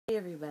Hey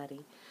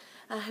everybody,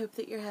 I hope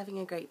that you're having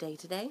a great day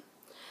today.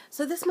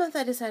 So this month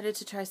I decided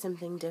to try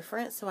something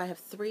different, so I have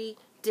 3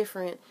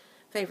 different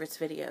favorites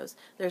videos.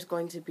 There's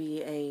going to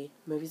be a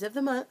movies of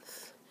the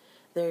month,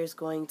 there's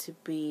going to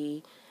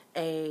be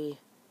a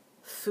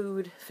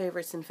food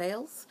favorites and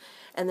fails,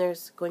 and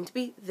there's going to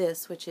be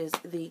this, which is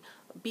the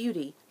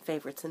beauty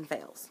favorites and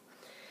fails.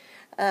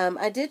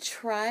 I did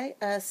try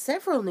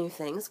several new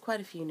things,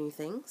 quite a few new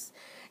things,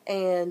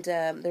 and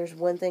there's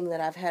one thing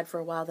that I've had for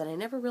a while that I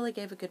never really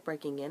gave a good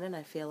breaking in, and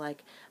I feel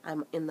like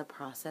I'm in the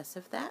process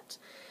of that.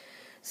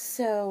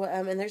 So,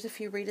 and there's a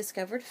few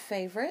rediscovered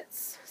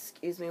favorites.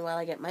 Excuse me while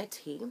I get my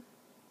tea.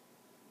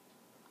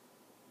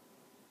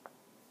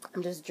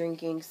 I'm just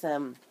drinking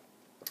some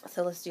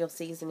Celestial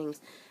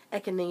Seasonings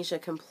Echinacea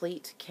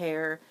Complete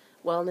Care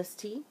Wellness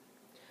Tea.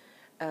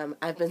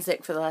 I've been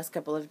sick for the last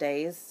couple of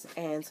days,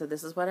 and so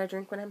this is what I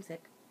drink when I'm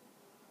sick.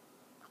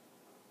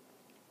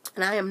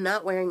 And I am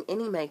not wearing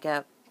any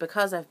makeup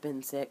because I've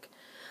been sick,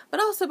 but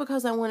also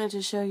because I wanted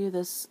to show you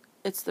this.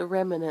 It's the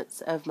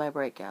remnants of my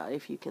breakout,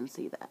 if you can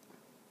see that.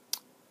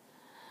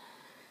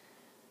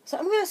 So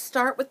I'm going to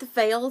start with the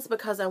fails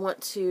because I want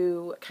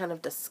to kind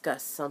of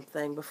discuss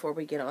something before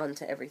we get on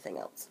to everything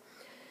else.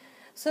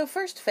 So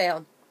first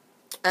fail.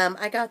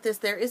 I got this.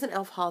 There is an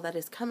e.l.f. haul that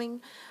is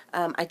coming.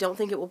 I don't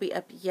think it will be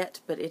up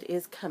yet, but it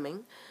is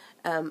coming,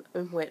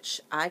 in which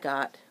I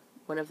got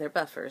one of their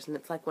buffers, and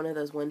it's like one of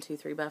those 1, 2,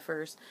 3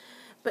 buffers.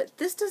 But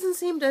this doesn't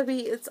seem to be,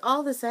 it's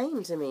all the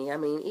same to me. I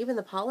mean, even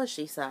the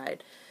polishy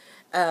side.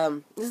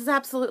 This is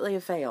absolutely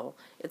a fail.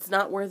 It's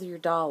not worth your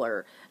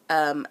dollar.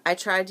 I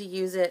tried to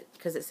use it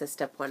because it says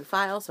step 1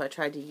 file, so I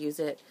tried to use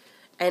it.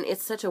 And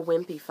it's such a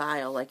wimpy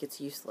file, like it's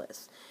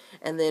useless.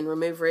 And then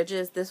remove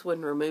ridges, this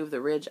wouldn't remove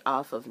the ridge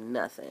off of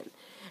nothing.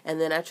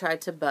 And then I tried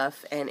to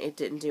buff, and it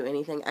didn't do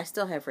anything. I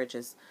still have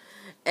ridges.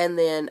 And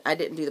then I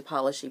didn't do the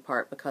polishy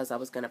part because I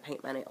was going to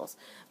paint my nails.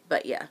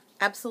 But yeah,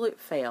 absolute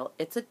fail.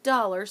 It's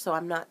 $1, so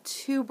I'm not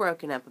too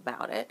broken up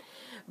about it.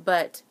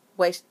 But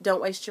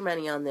don't waste your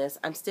money on this.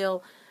 I'm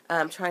still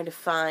trying to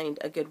find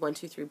a good 1,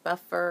 2, 3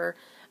 buffer.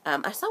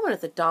 I saw one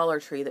at the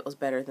Dollar Tree that was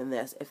better than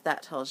this, if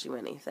that tells you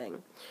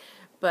anything.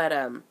 But,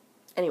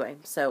 anyway,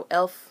 so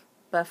e.l.f.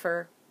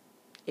 buffer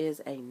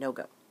is a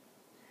no-go.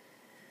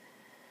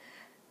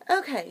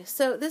 Okay,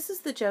 so this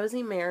is the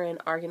Josie Maran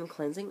Argan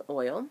Cleansing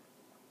Oil.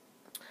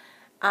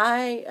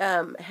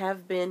 I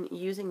have been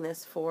using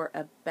this for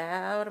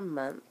about a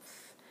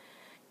month,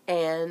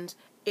 and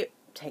it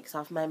takes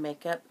off my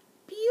makeup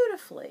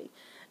beautifully.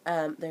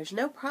 There's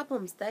no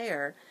problems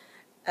there.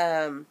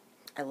 I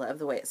love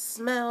the way it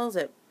smells.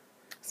 It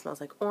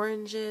smells like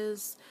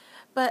oranges,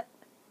 but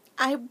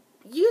I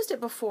used it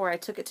before. I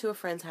took it to a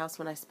friend's house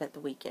when I spent the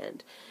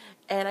weekend,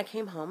 and I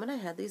came home and I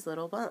had these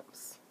little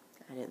bumps.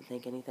 I didn't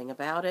think anything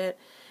about it,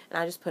 and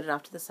I just put it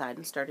off to the side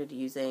and started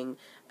using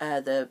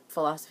the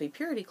Philosophy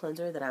Purity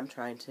Cleanser that I'm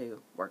trying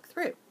to work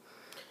through.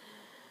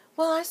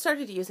 Well, I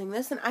started using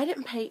this, and I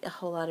didn't pay a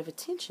whole lot of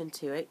attention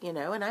to it, you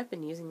know, and I've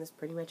been using this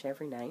pretty much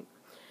every night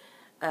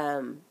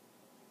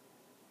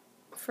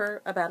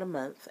for about a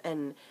month,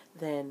 and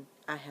then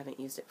I haven't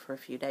used it for a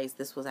few days.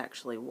 This was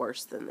actually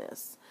worse than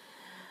this.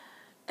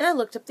 And I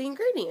looked up the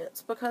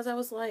ingredients because I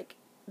was like,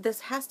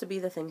 this has to be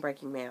the thing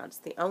breaking me out. It's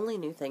the only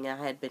new thing I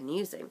had been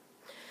using.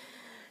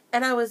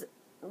 And I was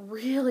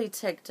really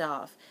ticked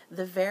off.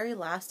 The very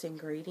last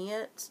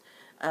ingredient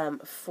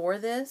for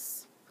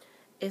this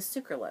is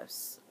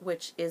sucralose,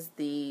 which is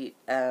the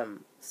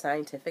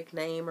scientific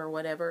name or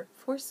whatever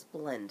for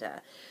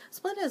Splenda.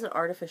 Splenda is an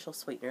artificial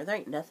sweetener. There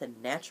ain't nothing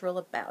natural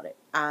about it.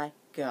 I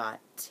got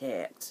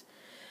ticked.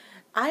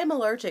 I am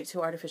allergic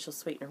to artificial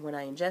sweetener. When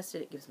I ingest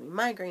it, it gives me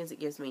migraines. It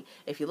gives me,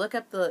 if you look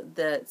up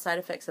the side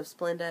effects of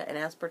Splenda and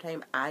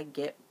aspartame,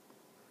 I'd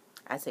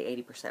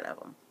say 80% of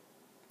them.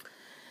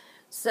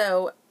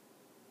 So,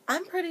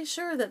 I'm pretty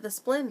sure that the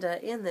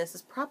Splenda in this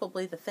is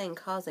probably the thing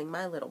causing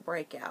my little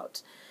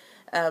breakout.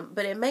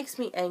 But it makes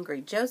me angry.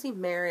 Josie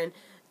Maran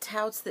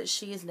touts that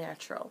she is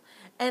natural.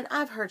 And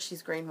I've heard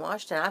she's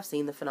greenwashed, and I've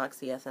seen the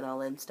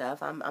phenoxyethanol and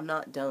stuff. I'm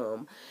not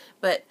dumb.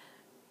 But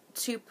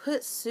to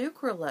put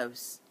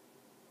sucralose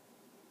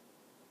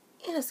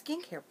in a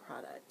skincare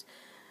product,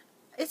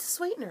 it's a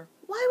sweetener.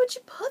 Why would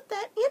you put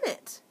that in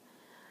it?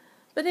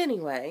 But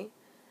anyway,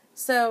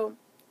 so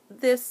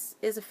this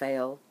is a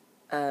fail.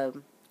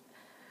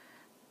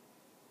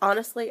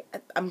 Honestly,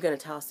 I'm going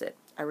to toss it.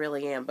 I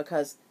really am,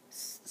 because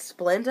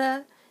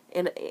Splenda,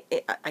 and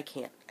I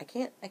can't.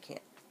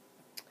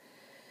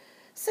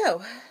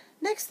 So,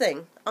 next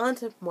thing, on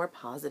to more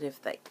positive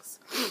things.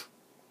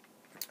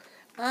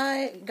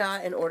 I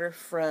got an order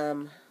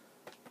from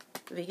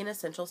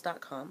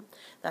veganessentials.com.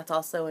 That's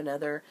also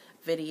another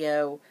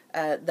video,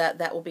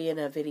 that will be in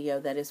a video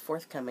that is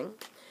forthcoming.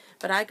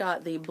 But I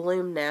got the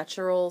Bloom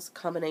Naturals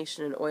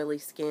Combination and Oily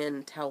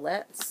Skin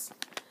Towelettes.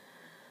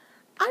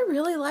 I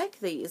really like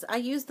these. I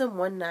used them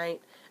one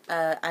night.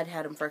 I'd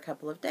had them for a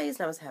couple of days,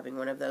 and I was having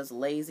one of those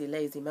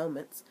lazy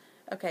moments.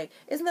 Okay,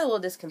 isn't that a little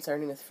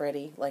disconcerting with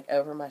Freddy, like,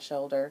 over my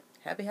shoulder?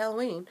 Happy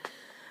Halloween.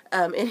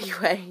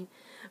 Anyway,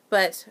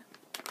 but,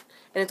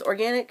 and it's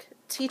organic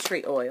tea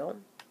tree oil.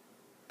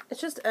 It's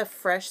just a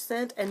fresh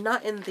scent and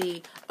not in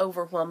the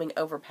overwhelming,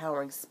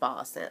 overpowering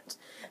spa scent.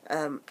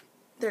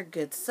 They're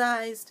good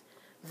sized.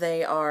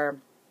 They are,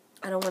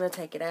 I don't want to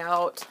take it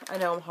out. I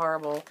know I'm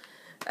horrible.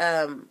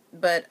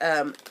 But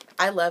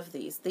I love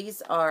these.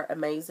 These are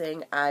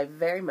amazing. I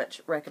very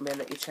much recommend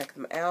that you check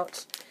them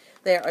out.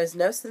 There is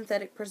no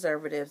synthetic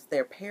preservatives.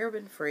 They're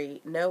paraben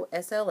free, no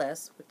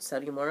SLS, which is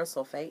sodium lauryl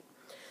sulfate,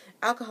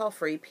 alcohol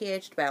free,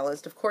 pH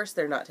balanced. Of course,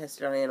 they're not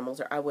tested on animals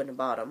or I wouldn't have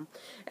bought them.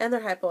 And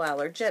they're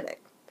hypoallergenic.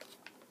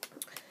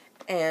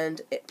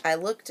 And I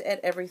looked at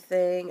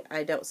everything.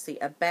 I don't see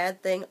a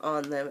bad thing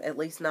on them, at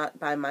least not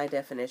by my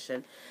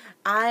definition.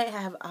 I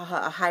have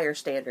a higher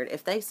standard.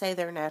 If they say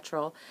they're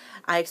natural,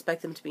 I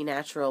expect them to be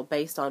natural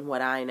based on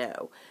what I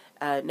know.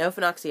 No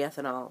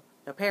phenoxyethanol,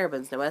 no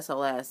parabens, no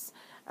SLS,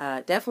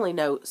 definitely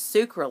no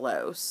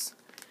sucralose.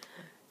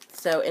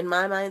 So in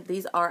my mind,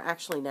 these are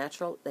actually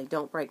natural. They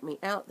don't break me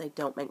out. They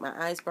don't make my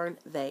eyes burn.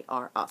 They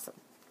are awesome.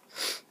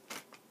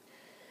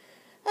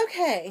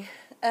 Okay,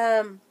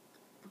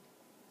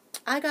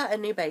 I got a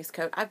new base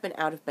coat. I've been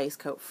out of base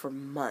coat for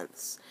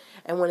months.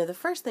 And one of the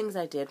first things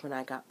I did when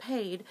I got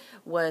paid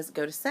was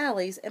go to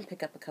Sally's and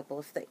pick up a couple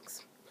of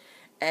things.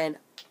 And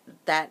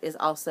that is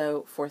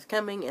also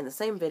forthcoming in the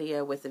same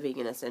video with the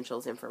vegan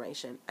essentials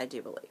information, I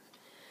do believe.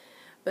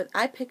 But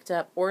I picked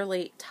up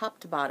Orly Top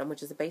to Bottom,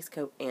 which is a base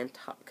coat and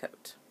top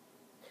coat.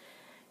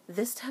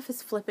 This stuff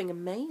is flipping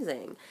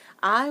amazing.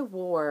 I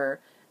wore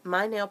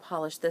my nail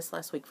polish this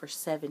last week for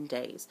 7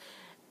 days.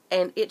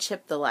 And it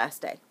chipped the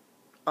last day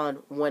on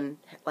one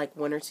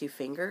or two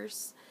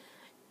fingers,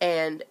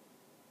 and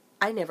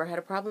I never had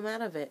a problem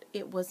out of it.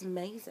 It was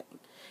amazing.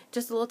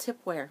 Just a little tip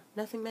wear,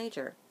 nothing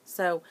major.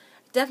 So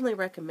definitely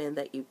recommend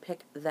that you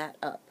pick that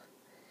up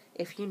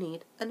if you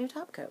need a new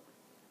top coat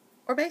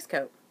or base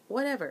coat,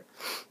 whatever,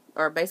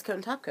 or base coat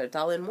and top coat, it's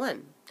all in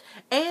one.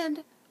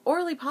 And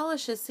Orly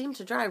polishes seem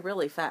to dry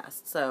really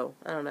fast, so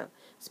I don't know.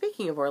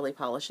 Speaking of Orly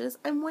polishes,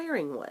 I'm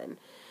wearing one.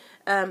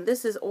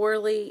 This is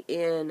Orly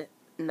in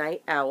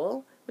Night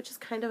Owl, which is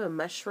kind of a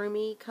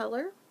mushroomy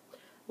color.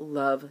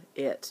 Love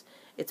it.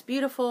 It's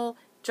beautiful,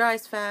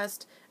 dries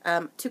fast.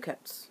 2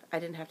 coats. I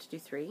didn't have to do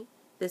 3.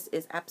 This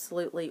is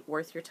absolutely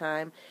worth your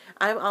time.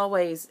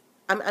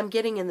 I'm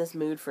getting in this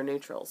mood for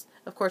neutrals.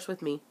 Of course,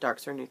 with me,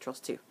 darks are neutrals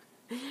too.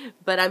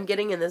 But I'm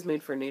getting in this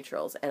mood for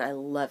neutrals, and I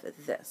love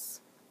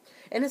this.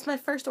 And it's my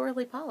first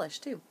Orly polish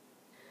too.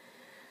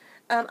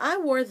 I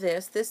wore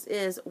this. This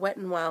is Wet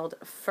n Wild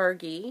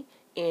Fergie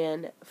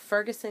in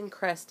Ferguson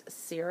Crest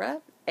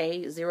Sierra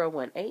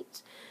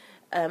A018.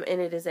 And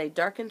it is a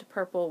darkened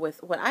purple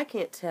with what I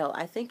can't tell.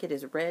 I think it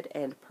is red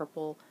and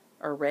purple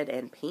or red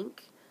and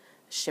pink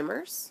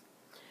shimmers.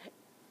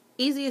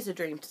 Easy as a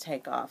dream to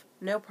take off.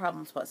 No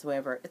problems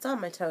whatsoever. It's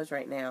on my toes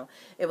right now.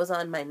 It was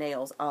on my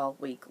nails all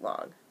week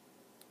long.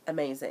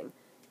 Amazing.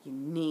 You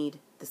need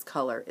this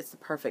color. It's the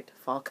perfect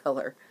fall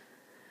color.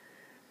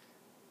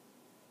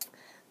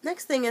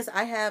 Next thing is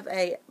I have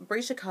a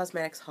Brescia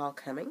Cosmetics haul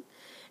coming.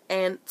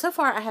 And so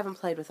far I haven't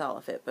played with all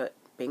of it, but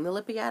being the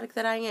lippy addict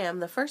that I am,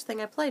 the first thing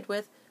I played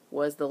with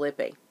was the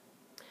lippy.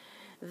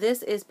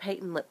 This is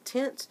Peyton Lip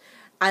Tint.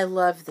 I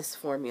love this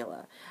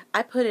formula.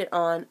 I put it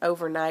on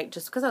overnight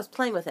just because I was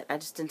playing with it. I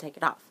just didn't take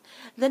it off.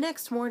 The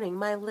next morning,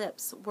 my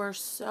lips were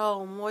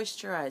so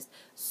moisturized,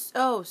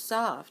 so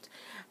soft.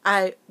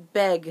 I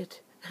beg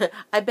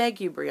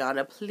you,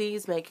 Brianna,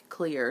 please make it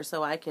clear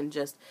so I can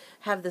just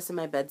have this in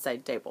my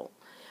bedside table.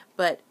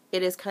 But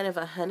it is kind of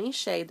a honey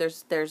shade.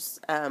 There's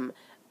a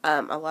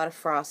lot of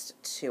frost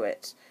to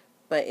it,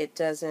 but it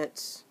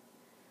doesn't.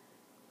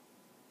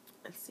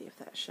 Let's see if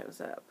that shows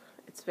up.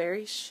 It's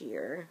very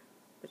sheer,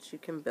 but you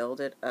can build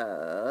it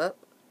up.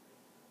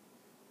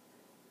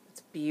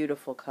 It's a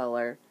beautiful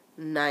color.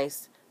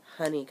 Nice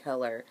honey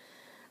color.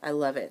 I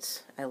love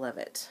it. I love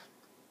it.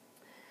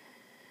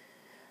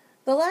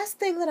 The last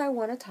thing that I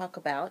want to talk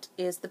about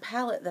is the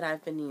palette that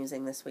I've been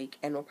using this week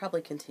and will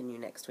probably continue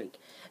next week.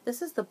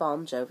 This is the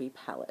Balm Jovi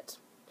palette.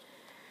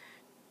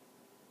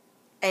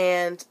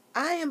 And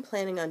I am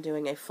planning on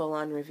doing a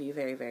full-on review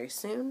very, very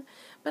soon,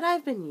 but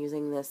I've been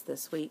using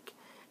this week,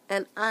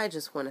 and I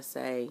just want to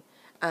say,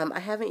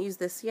 I haven't used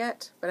this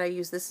yet, but I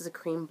used this as a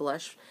cream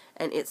blush,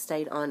 and it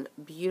stayed on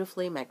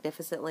beautifully,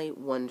 magnificently,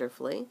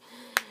 wonderfully.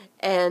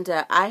 And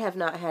I have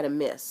not had a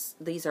miss.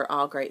 These are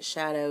all great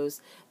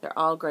shadows. They're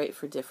all great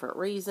for different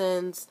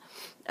reasons.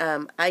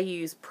 I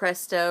use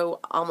Presto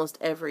almost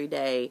every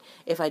day.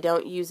 If I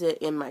don't use it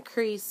in my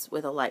crease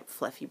with a light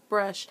fluffy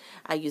brush,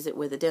 I use it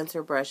with a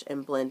denser brush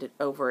and blend it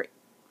over,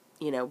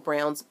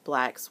 browns,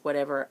 blacks,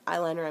 whatever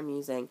eyeliner I'm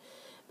using.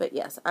 But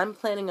yes, I'm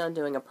planning on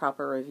doing a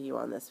proper review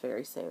on this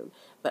very soon.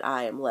 But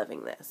I am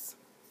loving this.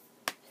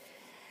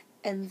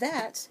 And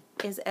that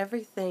is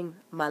everything,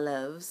 my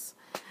loves.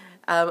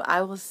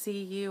 I will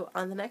see you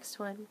on the next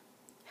one.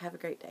 Have a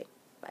great day.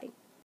 Bye.